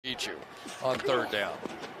eat you on third down.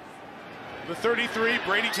 The 33,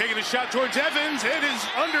 Brady taking a shot towards Evans. It is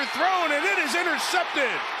underthrown, and it is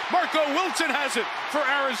intercepted. Marco Wilson has it for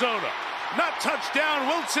Arizona. Not touchdown.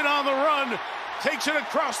 Wilson on the run. Takes it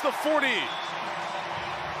across the 40.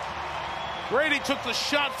 Brady took the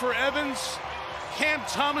shot for Evans. Cam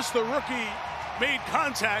Thomas, the rookie, made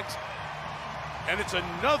contact. And it's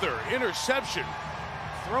another interception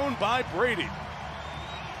thrown by Brady.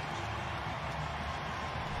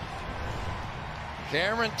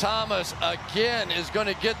 Cameron Thomas again is going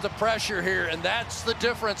to get the pressure here, and that's the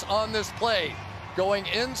difference on this play. Going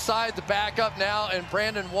inside the backup now, and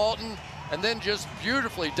Brandon Walton, and then just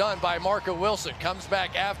beautifully done by Marco Wilson. Comes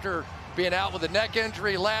back after being out with a neck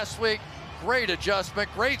injury last week. Great adjustment,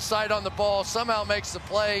 great sight on the ball, somehow makes the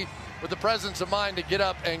play with the presence of mind to get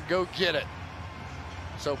up and go get it.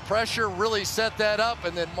 So pressure really set that up,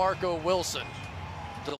 and then Marco Wilson